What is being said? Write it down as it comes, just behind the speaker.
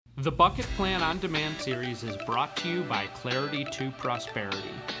The Bucket Plan On Demand series is brought to you by Clarity to Prosperity,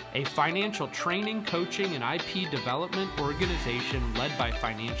 a financial training, coaching, and IP development organization led by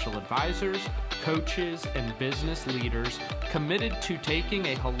financial advisors, coaches, and business leaders committed to taking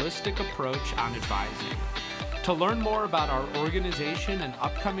a holistic approach on advising. To learn more about our organization and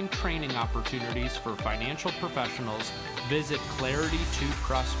upcoming training opportunities for financial professionals, visit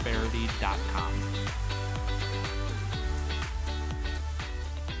claritytoprosperity.com.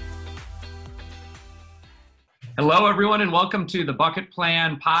 Hello, everyone, and welcome to the Bucket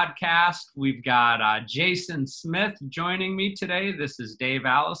Plan podcast. We've got Jason Smith joining me today. This is Dave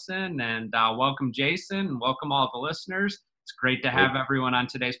Alison, and welcome, Jason, and welcome all the listeners. It's great to have everyone on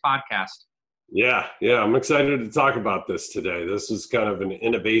today's podcast. Yeah, I'm excited to talk about this today. This is kind of an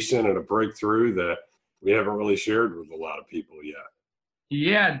innovation and a breakthrough that we haven't really shared with a lot of people yet.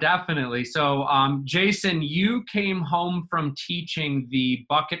 Yeah, definitely. So, Jason, you came home from teaching the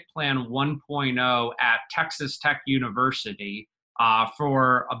Bucket Plan 1.0 at Texas Tech University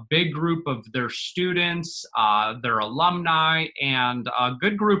for a big group of their students, their alumni, and a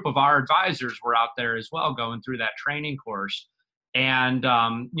good group of our advisors were out there as well going through that training course. And,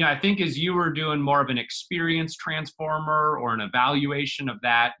 I think as you were doing more of an experience transformer or an evaluation of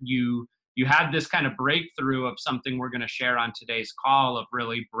that, you had this kind of breakthrough of something we're going to share on today's call of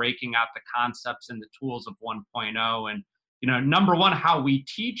really breaking out the concepts and the tools of 1.0 and, number one, how we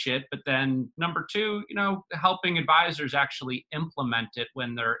teach it, but then number two, helping advisors actually implement it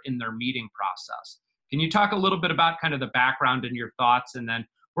when they're in their meeting process. Can you talk a little bit about kind of the background and your thoughts? And then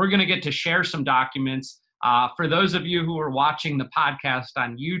we're going to get to share some documents. For those of you who are watching the podcast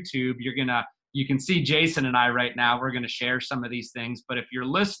on YouTube, you can see Jason and I right now. We're going to share some of these things, but if you're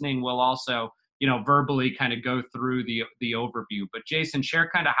listening, we'll also, verbally kind of go through the overview. But Jason, share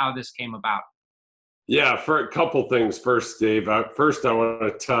kind of how this came about. Yeah, for a couple things. First, Dave, I want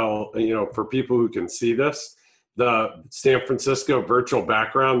to tell, for people who can see this, the San Francisco virtual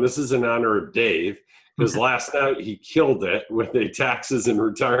background, this is in honor of Dave, because last night he killed it with a taxes and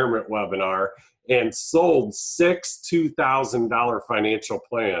retirement webinar and sold 6 $2,000 financial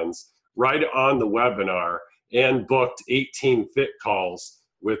plans right on the webinar and booked 18 fit calls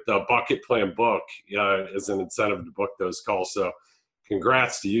with the Bucket Plan book as an incentive to book those calls. So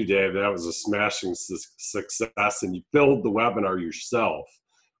congrats to you, Dave. That was a smashing success. And you filled the webinar yourself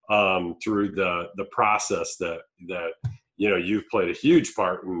through the process that you've played a huge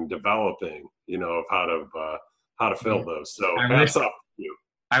part in developing, of how to fill those. So hats off to you.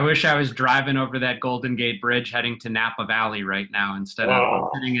 I wish I was driving over that Golden Gate Bridge heading to Napa Valley right now instead of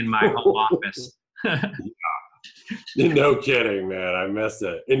sitting in my home office. No kidding, man. I miss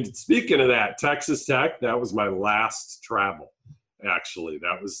it. And speaking of that, Texas Tech, that was my last travel, actually.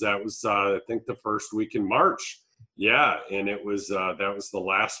 That was I think the first week in March. Yeah, and it was that was the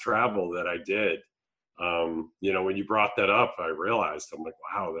last travel that I did. When you brought that up, I realized, I'm like,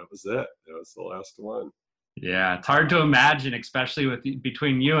 wow, that was it. That was the last one. Yeah, it's hard to imagine, especially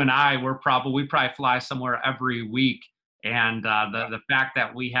between you and I. We probably fly somewhere every week, and the fact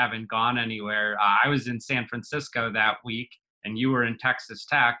that we haven't gone anywhere. I was in San Francisco that week, and you were in Texas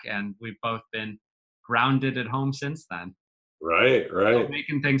Tech, and we've both been grounded at home since then. Right. Still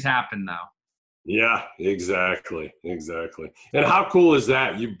making things happen, though. Yeah, exactly. And how cool is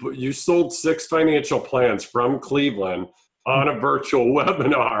that? You sold 6 financial plans from Cleveland on a virtual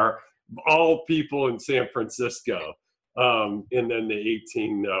webinar. All people in San Francisco, and then the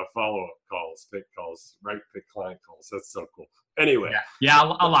 18 follow-up calls, fit client calls. That's so cool. Anyway. Yeah,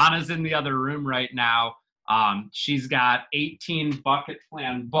 Alana's in the other room right now. She's got 18 Bucket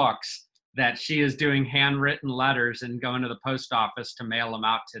Plan books that she is doing handwritten letters and going to the post office to mail them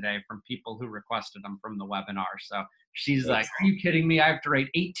out today from people who requested them from the webinar. So she's like, are you kidding me? I have to write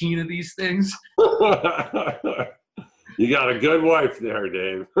 18 of these things? You got a good wife there,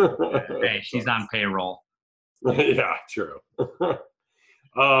 Dave. Hey, she's on payroll. Yeah, true.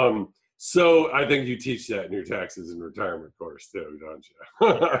 So I think you teach that in your taxes and retirement course too, don't you?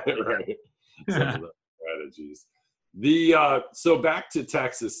 Right. Some of the strategies. So back to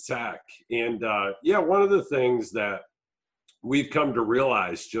Texas Tech, and one of the things that we've come to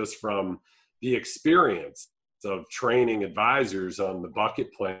realize just from the experience of training advisors on the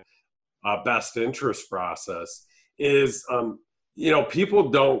Bucket Plan best interest process is, people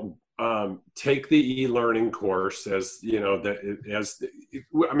don't take the e-learning course they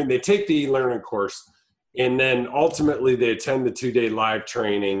take the e-learning course and then ultimately they attend the 2-day live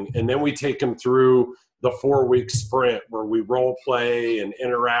training, and then we take them through the 4-week sprint where we role play and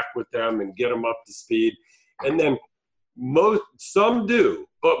interact with them and get them up to speed. And then some do,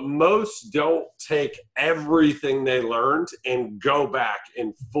 but most don't take everything they learned and go back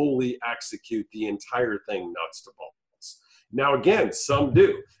and fully execute the entire thing nuts to bolts. Now, again, some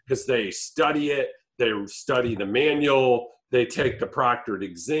do, because they study it, they study the manual, they take the proctored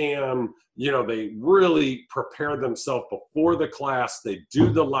exam, they really prepare themselves before the class, they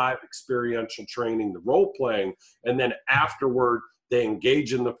do the live experiential training, the role playing, and then afterward, they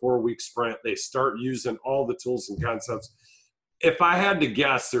engage in the 4-week sprint, they start using all the tools and concepts. If I had to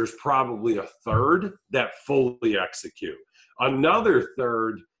guess, there's probably a third that fully execute. Another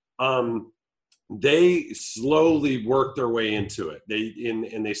third, they slowly work their way into it.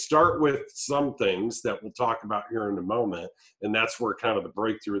 They start with some things that we'll talk about here in a moment, and that's where kind of the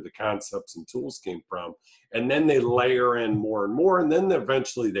breakthrough of the concepts and tools came from. And then they layer in more and more, and then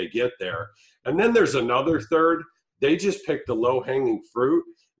eventually they get there. And then there's another third. They just pick the low-hanging fruit,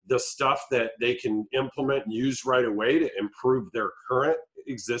 the stuff that they can implement and use right away to improve their current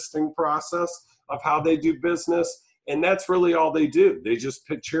existing process of how they do business. And that's really all they do. They just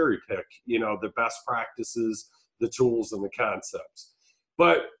cherry pick, the best practices, the tools, and the concepts.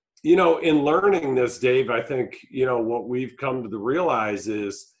 But, in learning this, Dave, I think, what we've come to realize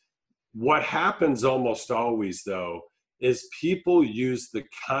is what happens almost always, though, is people use the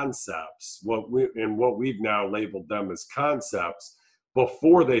concepts, what we've now labeled them as concepts,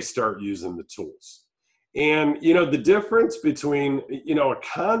 before they start using the tools. And, the difference between, a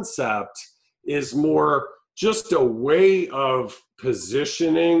concept is more just a way of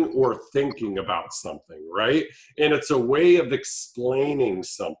positioning or thinking about something, right? And it's a way of explaining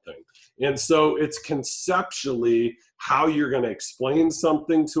something. And so it's conceptually how you're going to explain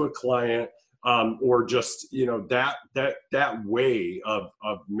something to a client, or just, that way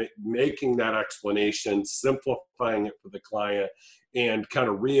of making that explanation, simplifying it for the client, and kind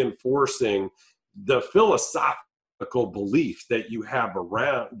of reinforcing the philosophical belief that you have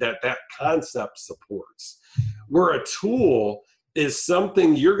around that concept supports. Where a tool is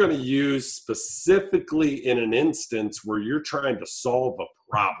something you're going to use specifically in an instance where you're trying to solve a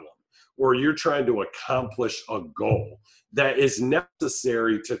problem or you're trying to accomplish a goal that is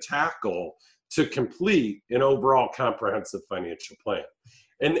necessary to tackle to complete an overall comprehensive financial plan.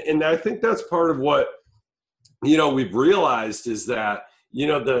 And I think that's part of what, we've realized is that,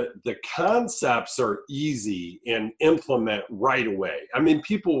 the concepts are easy and implement right away. I mean,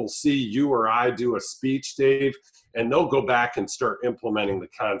 people will see you or I do a speech, Dave, and they'll go back and start implementing the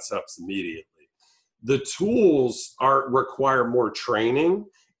concepts immediately. The tools require more training,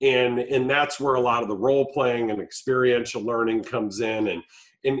 and that's where a lot of the role playing and experiential learning comes in.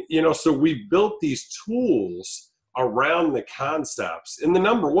 And so we built these tools around the concepts. And the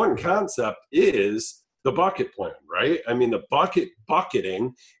number one concept is the bucket plan, right? I mean, the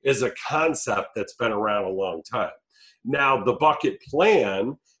bucketing is a concept that's been around a long time. Now, the bucket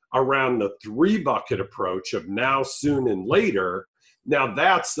plan around the 3-bucket approach of now, soon, and later, now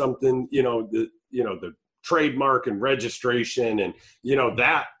that's something, the trademark and registration and,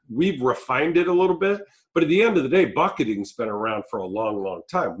 that we've refined it a little bit. But at the end of the day, bucketing's been around for a long, long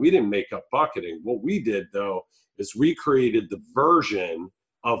time. We didn't make up bucketing. What we did, though, is we created the version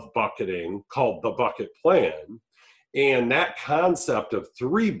of bucketing called the bucket plan. And that concept of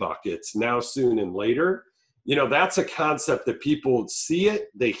 3 buckets, now, soon, and later, that's a concept that people see it,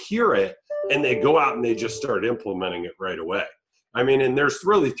 they hear it, and they go out and they just start implementing it right away. I mean, and there's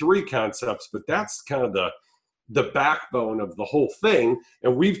really 3 concepts, but that's kind of the backbone of the whole thing.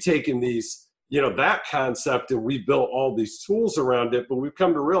 And we've taken these, that concept, and we've built all these tools around it, but we've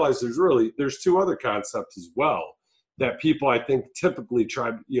come to realize there's 2 other concepts as well that people, I think, typically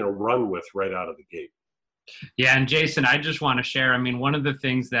try, run with right out of the gate. Yeah. And Jason, I just want to share, I mean, one of the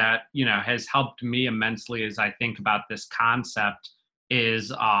things that, has helped me immensely as I think about this concept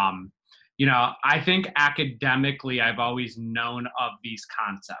is, I think academically, I've always known of these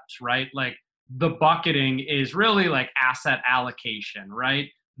concepts, right? Like the bucketing is really like asset allocation, right?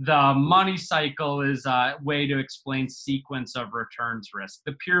 The money cycle is a way to explain sequence of returns risk.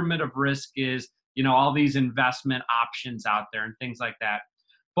 The pyramid of risk is, all these investment options out there and things like that.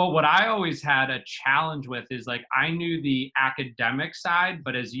 But what I always had a challenge with is like, I knew the academic side,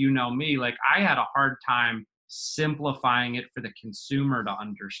 but as you know me, like I had a hard time simplifying it for the consumer to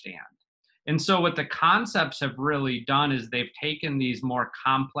understand. And so what the concepts have really done is they've taken these more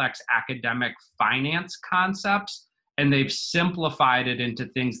complex academic finance concepts and they've simplified it into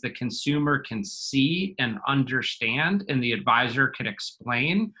things the consumer can see and understand and the advisor can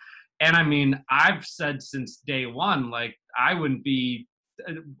explain. And I mean, I've said since day one, like I wouldn't be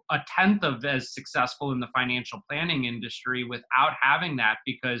a tenth of as successful in the financial planning industry without having that,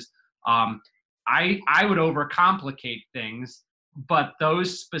 because I would overcomplicate things, but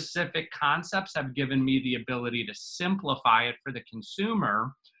those specific concepts have given me the ability to simplify it for the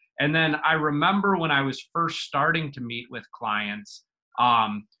consumer. And then I remember when I was first starting to meet with clients,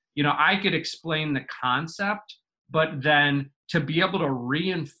 I could explain the concept, but then to be able to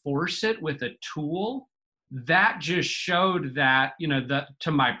reinforce it with a tool, that just showed that,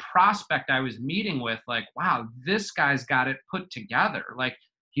 to my prospect I was meeting with, like, wow, this guy's got it put together. Like,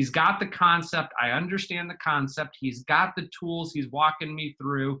 he's got the concept. I understand the concept. He's got the tools. He's walking me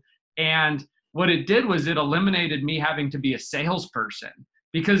through. And what it did was it eliminated me having to be a salesperson,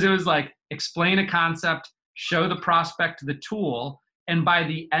 because it was like, explain a concept, show the prospect the tool. And by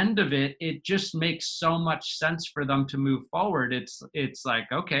the end of it, it just makes so much sense for them to move forward. It's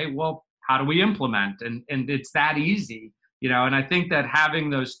like, okay, well, how do we implement? And it's that easy, and I think that having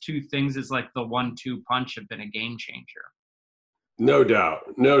those two things is like the 1-2 punch have been a game changer. No doubt.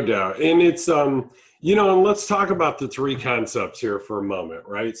 And it's, and let's talk about the three concepts here for a moment,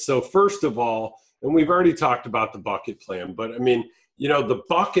 right? So first of all, and we've already talked about the bucket plan, but I mean, the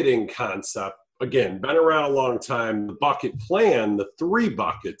bucketing concept, again, been around a long time. The bucket plan, the three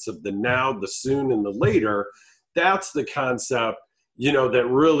buckets of the now, the soon, and the later, that's the concept, that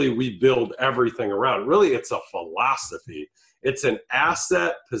really we build everything around. Really, it's a philosophy. It's an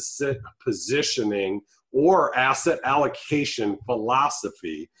asset positioning or asset allocation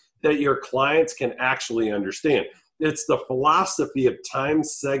philosophy that your clients can actually understand. It's the philosophy of time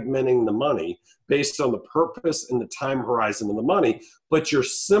segmenting the money based on the purpose and the time horizon of the money, but you're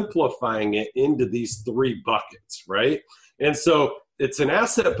simplifying it into these three buckets, right? And so it's an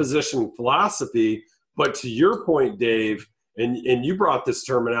asset position philosophy, but to your point, Dave, and you brought this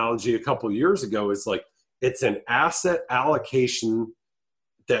terminology a couple of years ago, is like, it's an asset allocation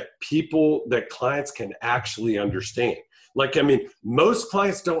that clients can actually understand. Like, I mean, most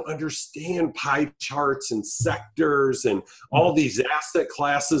clients don't understand pie charts and sectors and all these asset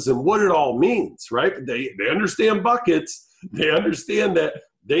classes and what it all means, right? But they understand buckets. They understand that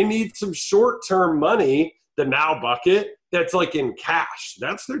they need some short-term money, the now bucket, that's like in cash.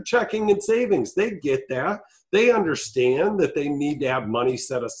 That's their checking and savings. They get that. They understand that they need to have money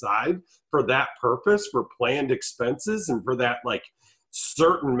set aside for that purpose, for planned expenses, and for that, like,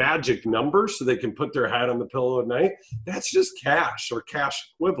 certain magic numbers so they can put their head on the pillow at night. That's just cash or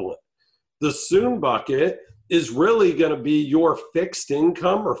cash equivalent. The soon bucket is really going to be your fixed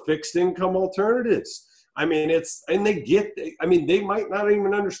income or fixed income alternatives. I mean, they might not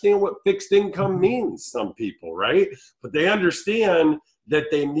even understand what fixed income means, some people, right? But they understand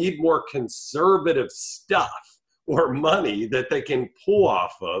that they need more conservative stuff or money that they can pull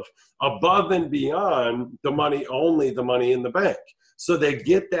off of above and beyond the money in the bank. So they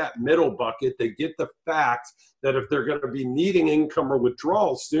get that middle bucket. They get the fact that if they're going to be needing income or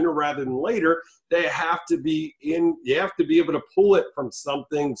withdrawals sooner rather than later, you have to be able to pull it from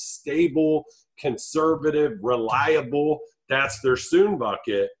something stable, conservative, reliable. That's their soon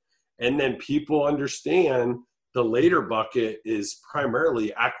bucket. And then people understand the later bucket is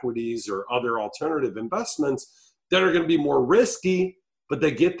primarily equities or other alternative investments that are going to be more risky, but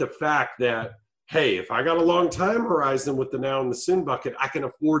they get the fact that, hey, if I got a long time horizon with the now and the soon bucket, I can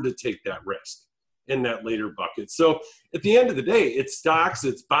afford to take that risk in that later bucket. So at the end of the day, it's stocks,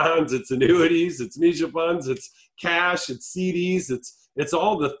 it's bonds, it's annuities, it's mutual funds, it's cash, it's CDs, it's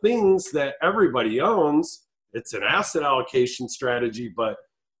all the things that everybody owns. It's an asset allocation strategy, but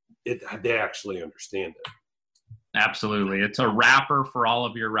they actually understand it. Absolutely. It's a wrapper for all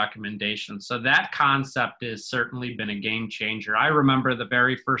of your recommendations. So that concept has certainly been a game changer. I remember the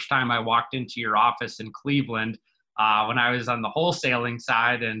very first time I walked into your office in Cleveland when I was on the wholesaling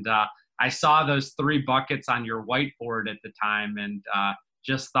side, and I saw those three buckets on your whiteboard at the time, and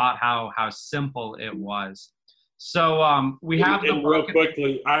just thought how simple it was. So we have and real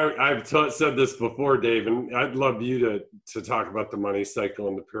quickly, I've said this before, Dave, and I'd love you to talk about the money cycle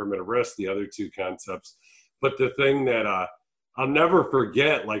and the pyramid of risk, the other two concepts. But the thing that I'll never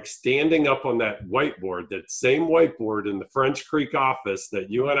forget, like standing up on that whiteboard, that same whiteboard in the French Creek office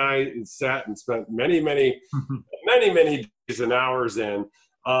that you and I sat and spent many days and hours in.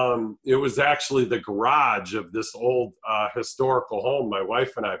 It was actually the garage of this old historical home my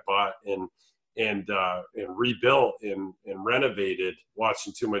wife and I bought and rebuilt and renovated,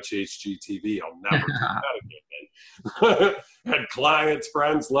 watching too much HGTV. I'll never do that again. Had clients,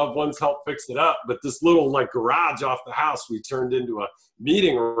 friends, loved ones help fix it up. But this little like garage off the house, we turned into a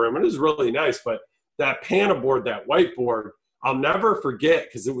meeting room, and it was really nice. But that panaboard, that whiteboard, I'll never forget,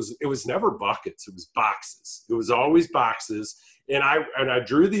 because it was never buckets, it was boxes. It was always boxes. And I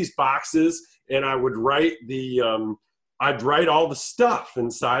drew these boxes, and I would write the I'd write all the stuff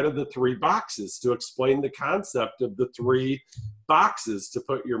inside of the 3 boxes to explain the concept of the 3 boxes to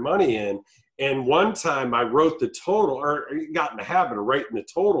put your money in. And one time I wrote the total, or got in the habit of writing the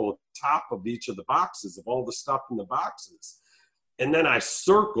total at the top of each of the boxes of all the stuff in the boxes. And then I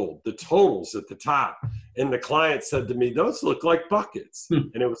circled the totals at the top. And the client said to me, those look like buckets.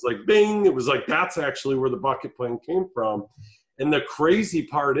 And it was like, bing, it was like, that's actually where the bucket plan came from. And the crazy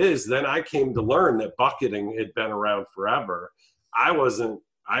part is then I came to learn that bucketing had been around forever. I wasn't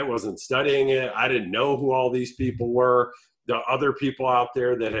studying it. I didn't know who all these people were, the other people out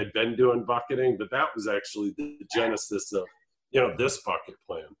there that had been doing bucketing, but that was actually the genesis of, this bucket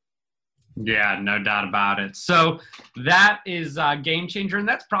plan. Yeah, no doubt about it. So that is a game changer. And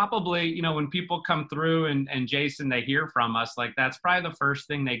that's probably, when people come through and Jason, they hear from us, like that's probably the first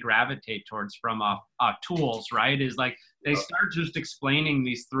thing they gravitate towards from tools, right? Is like they start just explaining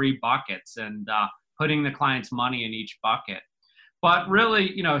these 3 buckets and putting the client's money in each bucket. But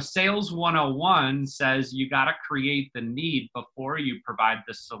really, Sales 101 says you got to create the need before you provide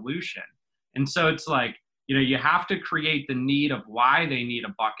the solution. And so it's like, you have to create the need of why they need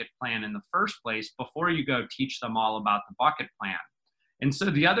a bucket plan in the first place before you go teach them all about the bucket plan. And so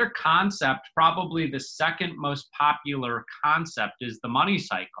the other concept, probably the second most popular concept, is the money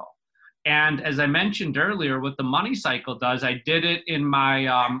cycle. And as I mentioned earlier, what the money cycle does, I did it in my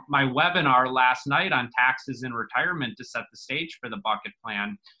my webinar last night on taxes and retirement to set the stage for the bucket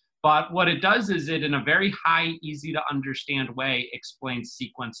plan. But what it does is it, in a very high, easy to understand way, explains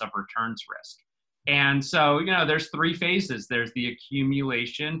sequence of returns risk. And so, there's 3 phases. There's the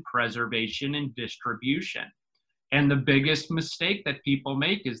accumulation, preservation, and distribution. And the biggest mistake that people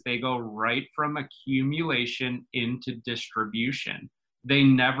make is they go right from accumulation into distribution. They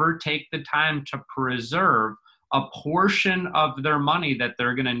never take the time to preserve a portion of their money that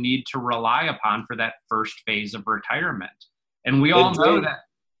they're going to need to rely upon for that first phase of retirement. And we all know that.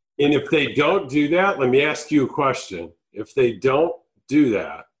 And if they don't do that, let me ask you a question. If they don't do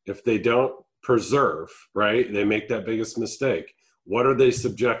that, if they don't preserve, right, they make that biggest mistake, what are they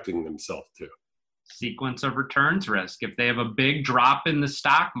subjecting themselves to? Sequence of returns risk. If they have a big drop in the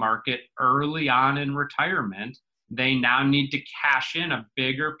stock market early on in retirement, they now need to cash in a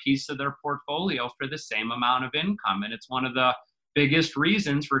bigger piece of their portfolio for the same amount of income. And it's one of the biggest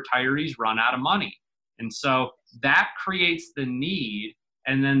reasons retirees run out of money. And so that creates the need.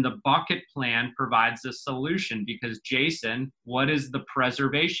 And then the bucket plan provides a solution, because Jason, what is the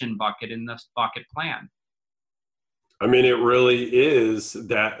preservation bucket in this bucket plan? I mean, it really is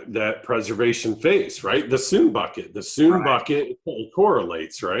that preservation phase, right? The soon bucket. The soon bucket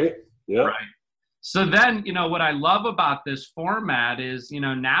correlates, right? Yeah. Right. So then, what I love about this format is,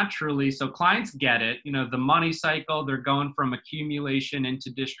 naturally, so clients get it, the money cycle, they're going from accumulation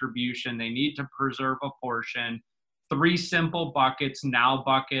into distribution. They need to preserve a portion. 3 simple buckets: now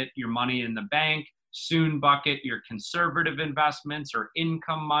bucket, your money in the bank; soon bucket, your conservative investments or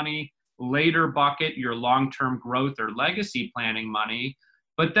income money; later bucket, your long-term growth or legacy planning money.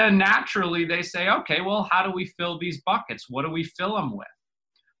 But then naturally they say, okay, well, how do we fill these buckets? What do we fill them with?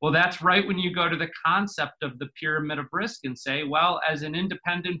 Well, that's right when you go to the concept of the pyramid of risk and say, well, as an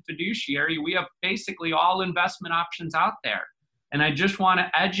independent fiduciary, we have basically all investment options out there. And I just want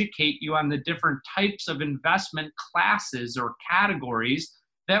to educate you on the different types of investment classes or categories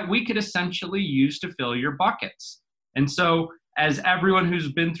that we could essentially use to fill your buckets. And so, as everyone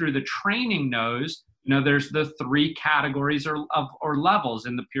who's been through the training knows, there's the 3 categories or levels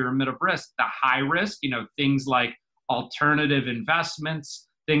in the pyramid of risk. The high risk, things like alternative investments,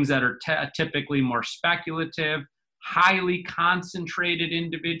 things that are typically more speculative, highly concentrated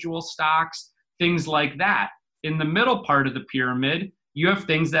individual stocks, things like that. In the middle part of the pyramid, you have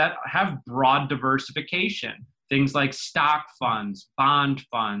things that have broad diversification, things like stock funds, bond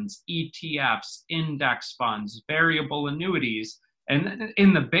funds, ETFs, index funds, variable annuities. And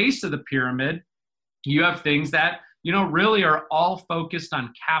in the base of the pyramid, you have things that, really are all focused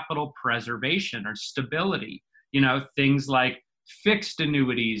on capital preservation or stability. Things like fixed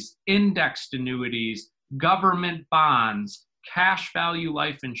annuities, indexed annuities, government bonds, cash value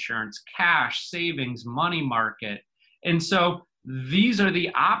life insurance, cash, savings, money market. And so these are the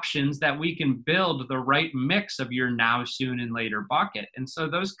options that we can build the right mix of your now, soon, and later bucket. And so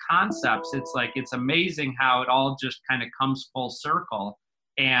those concepts, it's amazing how it all just kind of comes full circle,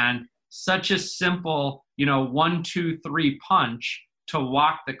 and such a simple, 1, 2, 3 punch to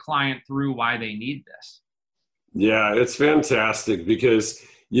walk the client through why they need this. Yeah, it's fantastic because,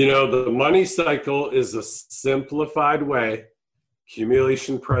 the money cycle is a simplified way,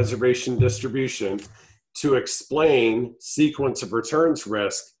 accumulation, preservation, distribution, to explain sequence of returns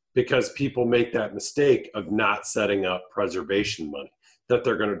risk because people make that mistake of not setting up preservation money that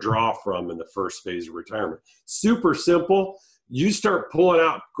they're going to draw from in the first phase of retirement. Super simple. You start pulling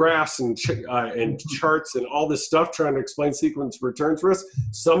out graphs and charts and all this stuff trying to explain sequence returns risk,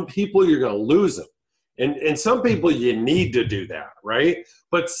 some people you're going to lose them. And some people you need to do that, right?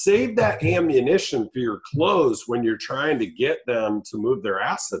 But save that ammunition for your close when you're trying to get them to move their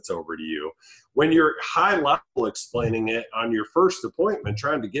assets over to you. When you're high level explaining it on your first appointment,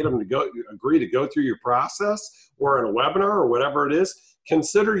 trying to get them to agree to go through your process or in a webinar or whatever it is,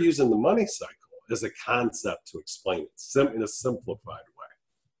 consider using the money cycle as a concept to explain it in a simplified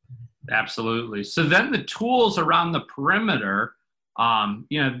way. Absolutely. So then the tools around the perimeter,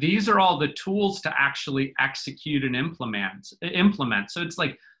 these are all the tools to actually execute and implement. So it's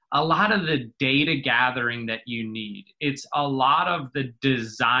like a lot of the data gathering that you need. It's a lot of the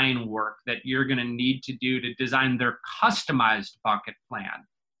design work that you're going to need to do to design their customized bucket plan.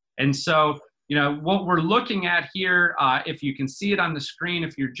 And so, what we're looking at here, if you can see it on the screen,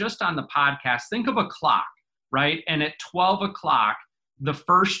 if you're just on the podcast, think of a clock, right? And at 12 o'clock, the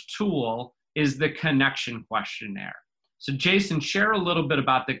first tool is the connection questionnaire. So Jason, share a little bit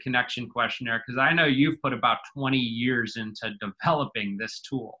about the connection questionnaire, because I know you've put about 20 years into developing this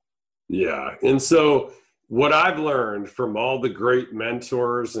tool. Yeah, and so what I've learned from all the great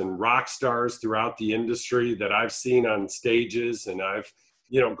mentors and rock stars throughout the industry that I've seen on stages, and I've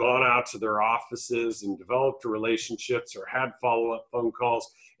gone out to their offices and developed relationships or had follow-up phone calls,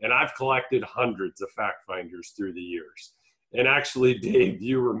 and I've collected hundreds of fact finders through the years. And actually, Dave,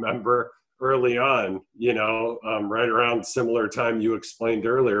 you remember early on, right around similar time you explained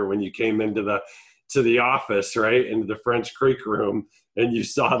earlier when you came into the office, right, into the French Creek room, and you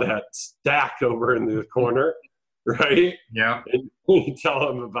saw that stack over in the corner, right? Yeah. And you tell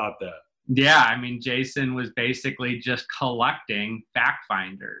them about that. Yeah, I mean, Jason was basically just collecting fact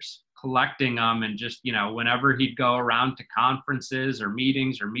finders, collecting them, and just, whenever he'd go around to conferences or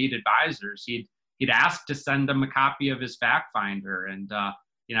meetings or meet advisors, he'd ask to send them a copy of his fact finder. And,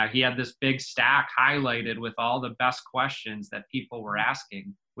 he had this big stack highlighted with all the best questions that people were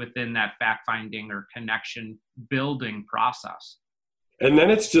asking within that fact finding or connection building process. And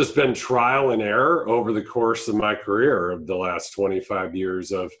then it's just been trial and error over the course of my career of the last 25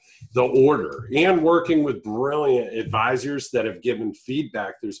 years of the order and working with brilliant advisors that have given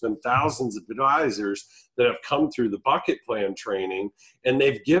feedback. There's been thousands of advisors that have come through the bucket plan training, and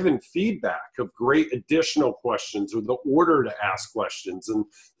they've given feedback of great additional questions or the order to ask questions and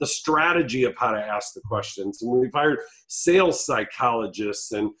the strategy of how to ask the questions. And we've hired sales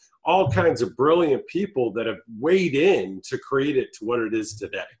psychologists and all kinds of brilliant people that have weighed in to create it to what it is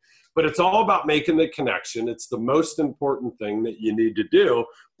today. But it's all about making the connection. It's the most important thing that you need to do,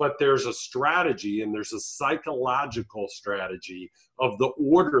 but there's a strategy and there's a psychological strategy of the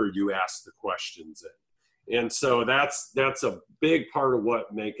order you ask the questions in. And so that's a big part of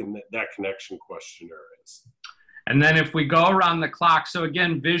what making that connection questionnaire is. And then if we go around the clock, so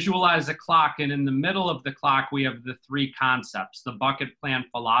again, visualize a clock, and in the middle of the clock, we have the three concepts: the bucket plan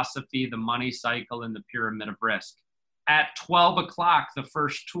philosophy, the money cycle, and the pyramid of risk. At 12 o'clock, the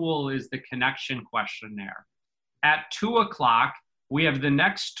first tool is the connection questionnaire. At 2 o'clock, we have the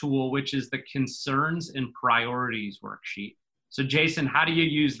next tool, which is the concerns and priorities worksheet. So Jason, how do you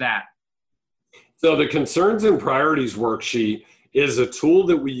use that? So the concerns and priorities worksheet is a tool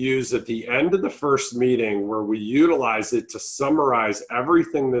that we use at the end of the first meeting where we utilize it to summarize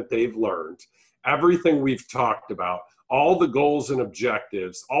everything that they've learned, everything we've talked about, all the goals and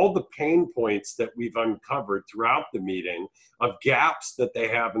objectives, all the pain points that we've uncovered throughout the meeting of gaps that they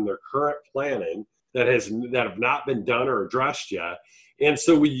have in their current planning that have not been done or addressed yet. And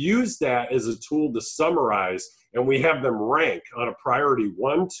so we use that as a tool to summarize, and we have them rank on a priority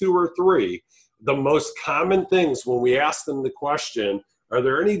 1, 2, or 3 the most common things when we ask them the question: are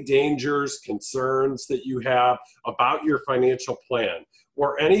there any dangers, concerns that you have about your financial plan,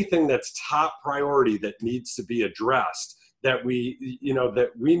 or anything that's top priority that needs to be addressed that we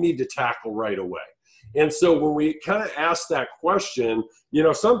need to tackle right away? And so when we kind of ask that question,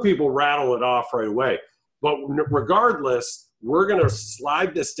 some people rattle it off right away, but regardless, we're going to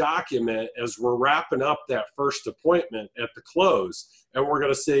slide this document as we're wrapping up that first appointment at the close. And we're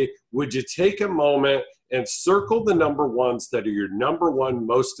going to say, would you take a moment and circle the number ones that are your number one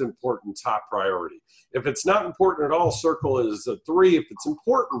most important top priority? If it's not important at all, circle it as a 3. If it's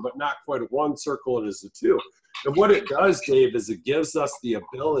important but not quite a 1, circle it as a 2. And what it does, Dave, is it gives us the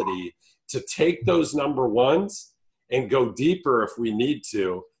ability to take those number ones and go deeper if we need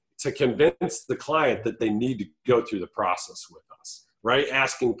to convince the client that they need to go through the process with us. right?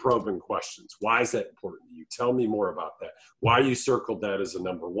 Asking probing questions. Why is that important to you? Tell me more about that. Why you circled that as a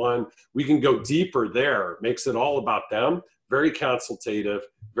number one. We can go deeper there. It makes it all about them. Very consultative,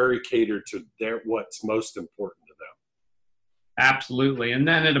 very catered to what's most important to them. Absolutely. And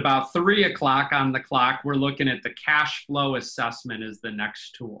then at about 3 o'clock on the clock, we're looking at the cash flow assessment as the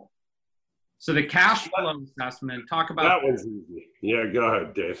next tool. So the cash flow assessment, talk about that one's easy. Yeah, go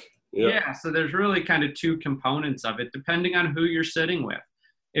ahead, Dave. Yeah, so there's really kind of two components of it, depending on who you're sitting with.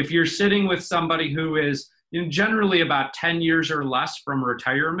 If you're sitting with somebody who is generally about 10 years or less from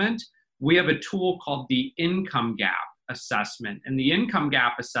retirement, we have a tool called the income gap assessment. And the income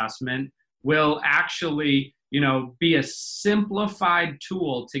gap assessment will actually, be a simplified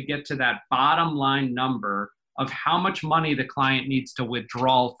tool to get to that bottom line number of how much money the client needs to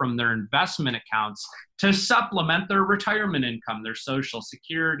withdraw from their investment accounts to supplement their retirement income, their Social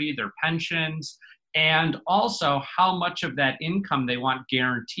Security, their pensions, and also how much of that income they want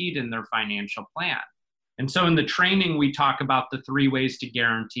guaranteed in their financial plan. And so in the training, we talk about the 3 ways to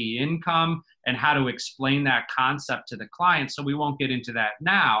guarantee income and how to explain that concept to the client. So we won't get into that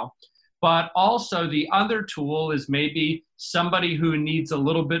now. But also the other tool is maybe somebody who needs a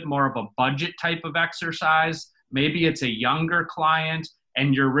little bit more of a budget type of exercise. Maybe it's a younger client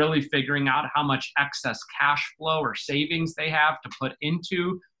and you're really figuring out how much excess cash flow or savings they have to put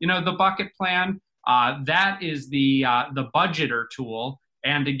into, the bucket plan. That is the budgeter tool.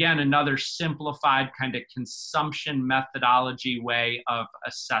 And again, another simplified kind of consumption methodology way of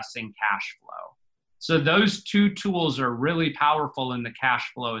assessing cash flow. So those 2 tools are really powerful in the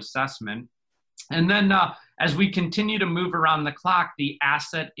cash flow assessment. And then as we continue to move around the clock, the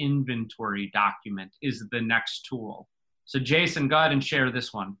asset inventory document is the next tool. So Jason, go ahead and share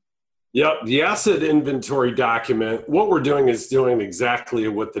this one. Yep, the asset inventory document, what we're doing is doing exactly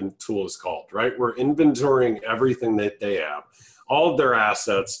what the tool is called, right? We're inventorying everything that they have, all of their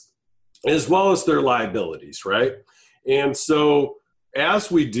assets, as well as their liabilities, right? And so as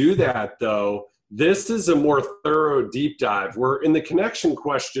we do that, though, this is a more thorough deep dive. We're in the connection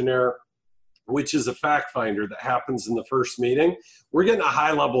questionnaire, which is a fact finder that happens in the first meeting. We're getting a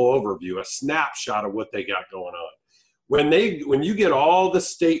high level overview, a snapshot of what they got going on. When you get all the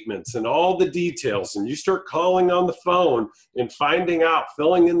statements and all the details and you start calling on the phone and finding out,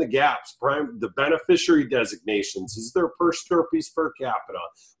 filling in the gaps, the beneficiary designations, is there per store piece per capita?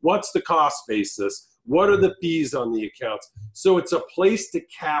 What's the cost basis? What are the fees on the accounts? So it's a place to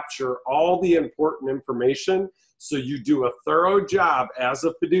capture all the important information so you do a thorough job as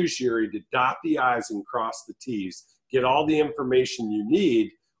a fiduciary to dot the I's and cross the T's, get all the information you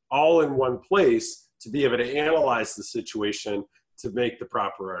need all in one place to be able to analyze the situation to make the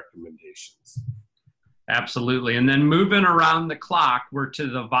proper recommendations. Absolutely. And then moving around the clock, we're to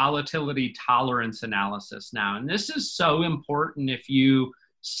the volatility tolerance analysis now. And this is so important if you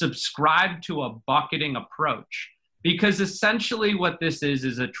subscribe to a bucketing approach, because essentially what this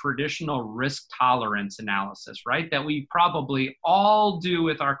is a traditional risk tolerance analysis, right? That we probably all do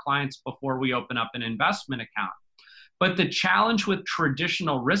with our clients before we open up an investment account. But the challenge with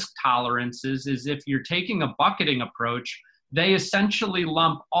traditional risk tolerances is if you're taking a bucketing approach, they essentially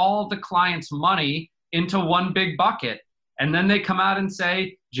lump all the client's money into one big bucket. And then they come out and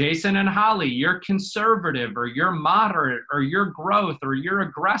say, Jason and Holly, you're conservative, or you're moderate, or you're growth, or you're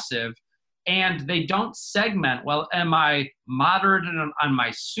aggressive. And they don't segment, well, am I moderate on my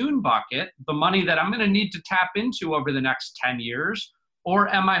soon bucket, the money that I'm going to need to tap into over the next 10 years?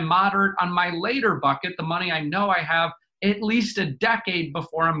 Or am I moderate on my later bucket, the money I know I have at least a decade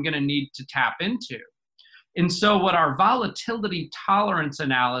before I'm going to need to tap into? And so what our volatility tolerance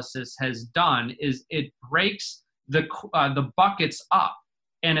analysis has done is it breaks the buckets up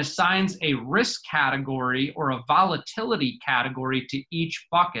and assigns a risk category or a volatility category to each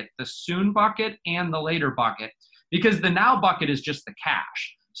bucket, the soon bucket and the later bucket, because the now bucket is just the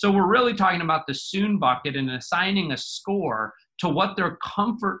cash. So we're really talking about the soon bucket and assigning a score to what their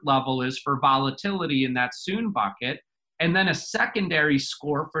comfort level is for volatility in that soon bucket, and then a secondary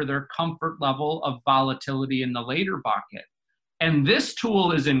score for their comfort level of volatility in the later bucket. And this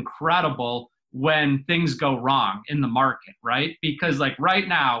tool is incredible when things go wrong in the market, right? Because like right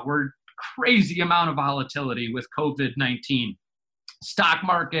now, we're crazy amount of volatility with COVID-19. Stock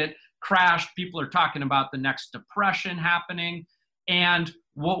market crashed. People are talking about the next depression happening. And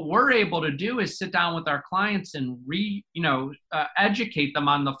what we're able to do is sit down with our clients and educate them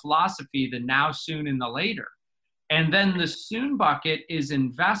on the philosophy, the now, soon, and the later. And then the soon bucket is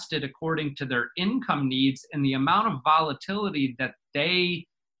invested according to their income needs and the amount of volatility that they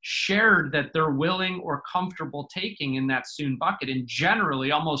shared that they're willing or comfortable taking in that soon bucket. And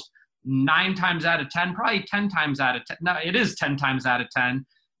generally, almost 9 times out of 10, probably 10 times out of 10. No, it is 10 times out of 10.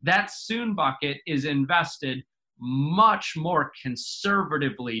 That soon bucket is invested much more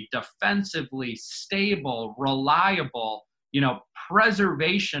conservatively, defensively, stable, reliable,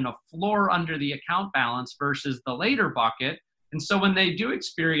 preservation of floor under the account balance versus the later bucket. And so when they do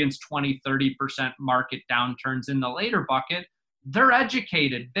experience 20, 30% market downturns in the later bucket, they're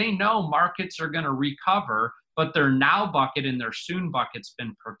educated. They know markets are going to recover, but their now bucket and their soon bucket's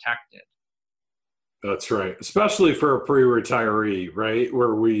been protected. That's right. Especially for a pre-retiree, right?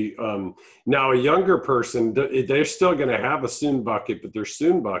 Where we, now a younger person, they're still going to have a soon bucket, but their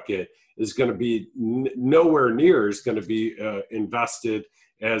soon bucket is going to be nowhere near is going to be invested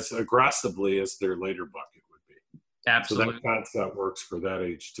as aggressively as their later bucket would be. Absolutely. So that concept works for that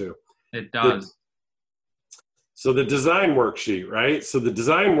age too. It does. So the design worksheet, right? So the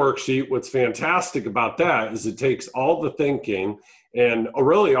design worksheet, what's fantastic about that is it takes all the thinking and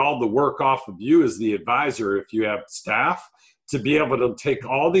really all the work off of you as the advisor, if you have staff, to be able to take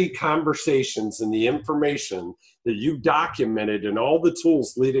all the conversations and the information that you've documented and all the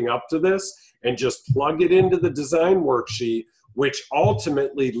tools leading up to this and just plug it into the design worksheet, which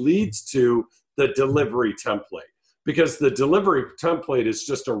ultimately leads to the delivery template. Because the delivery template is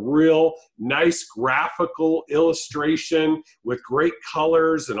just a real nice graphical illustration with great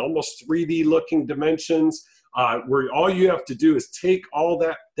colors and almost 3D looking dimensions, where all you have to do is take all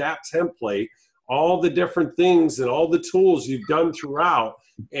that template, all the different things and all the tools you've done throughout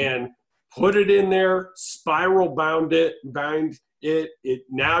and put it in there, spiral bind it.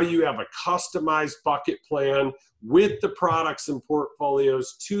 Now you have a customized bucket plan with the products and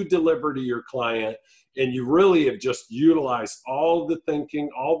portfolios to deliver to your client. And you really have just utilized all the thinking,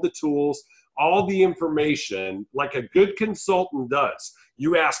 all the tools, all the information like a good consultant does.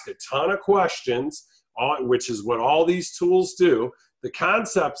 You ask a ton of questions, which is what all these tools do. The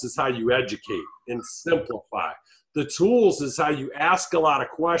concepts is how you educate and simplify. The tools is how you ask a lot of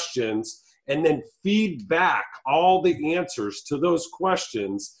questions and then feed back all the answers to those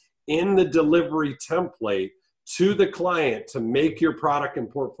questions in the delivery template to the client to make your product and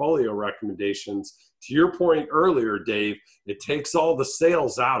portfolio recommendations. To your point earlier, Dave, it takes all the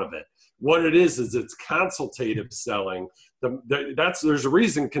sales out of it. What it is it's consultative selling. There's a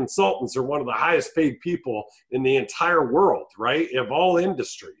reason consultants are one of the highest paid people in the entire world, right? Of all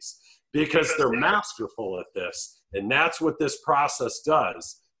industries, because they're masterful at this. And that's what this process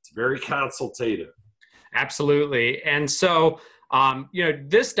does. It's very consultative. Absolutely. And so,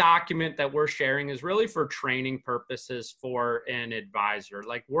 this document that we're sharing is really for training purposes for an advisor.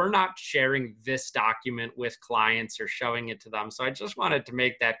 Like, we're not sharing this document with clients or showing it to them. So I just wanted to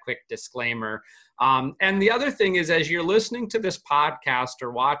make that quick disclaimer. And the other thing is, as you're listening to this podcast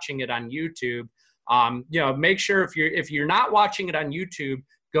or watching it on YouTube, make sure if you're not watching it on YouTube,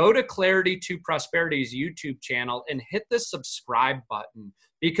 go to Clarity to Prosperity's YouTube channel and hit the subscribe button,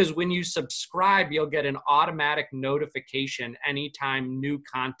 because when you subscribe, you'll get an automatic notification anytime new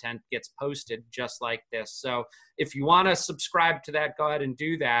content gets posted just like this. So if you want to subscribe to that, go ahead and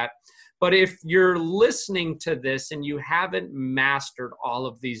do that. But if you're listening to this and you haven't mastered all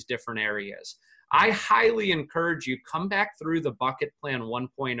of these different areas, I highly encourage you, come back through the Bucket Plan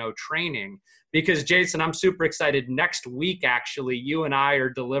 1.0 training, because Jason, I'm super excited. Next week, actually, you and I are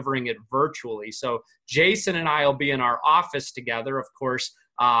delivering it virtually. So Jason and I will be in our office together, of course,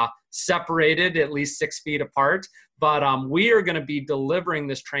 separated at least 6 feet apart. But we are going to be delivering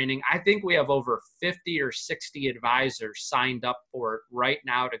this training. I think we have over 50 or 60 advisors signed up for it right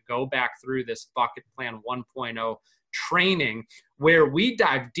now to go back through this Bucket Plan 1.0 training, where we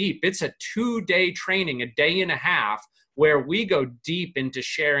dive deep. It's a 2-day training, a day and a half, where we go deep into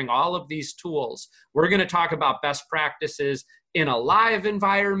sharing all of these tools. We're going to talk about best practices in a live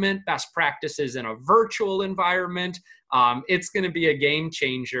environment, best practices in a virtual environment. It's going to be a game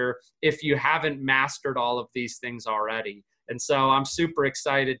changer if you haven't mastered all of these things already. And so I'm super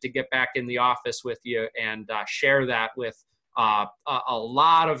excited to get back in the office with you and share that with a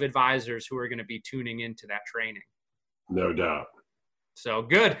lot of advisors who are going to be tuning into that training. No doubt. So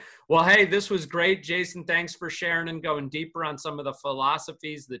good. Well, hey, this was great. Jason, thanks for sharing and going deeper on some of the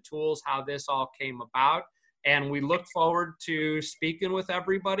philosophies, the tools, how this all came about. And we look forward to speaking with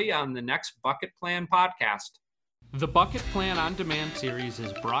everybody on the next Bucket Plan podcast. The Bucket Plan On Demand series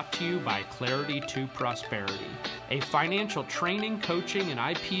is brought to you by Clarity to Prosperity, a financial training, coaching, and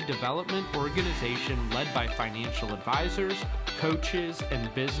IP development organization led by financial advisors, coaches,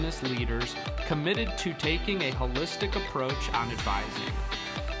 and business leaders committed to taking a holistic approach on advising.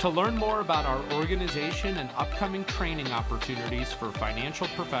 To learn more about our organization and upcoming training opportunities for financial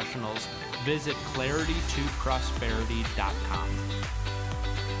professionals, visit claritytoprosperity.com.